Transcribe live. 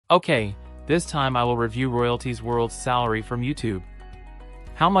Okay, this time I will review Royalties World's salary from YouTube.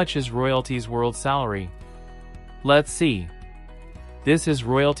 How much is Royalties World's salary? Let's see. This is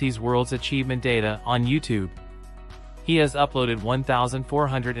Royalties World's achievement data on YouTube. He has uploaded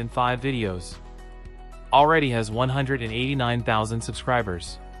 1,405 videos. Already has 189,000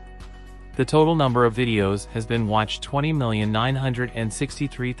 subscribers. The total number of videos has been watched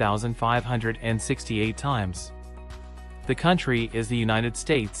 20,963,568 times. The country is the United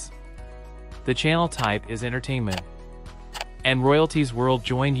States. The channel type is entertainment. And Royalties World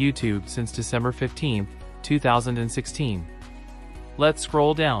joined YouTube since December 15, 2016. Let's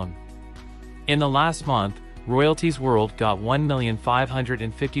scroll down. In the last month, Royalties World got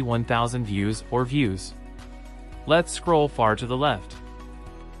 1,551,000 views or views. Let's scroll far to the left.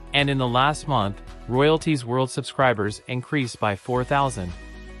 And in the last month, Royalties World subscribers increased by 4,000.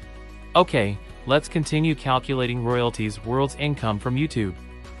 Okay, let's continue calculating Royalties World's income from YouTube.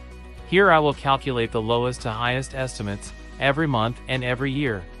 Here I will calculate the lowest to highest estimates every month and every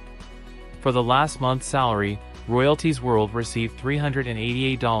year. For the last month's salary, Royalties World received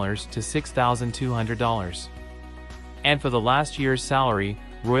 $388 to $6,200. And for the last year's salary,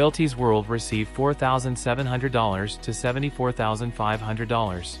 Royalties World received $4,700 to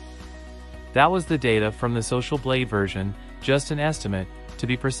 $74,500. That was the data from the Social Blade version, just an estimate. To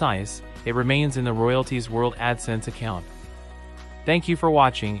be precise, it remains in the Royalties World AdSense account. Thank you for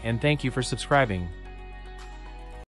watching and thank you for subscribing.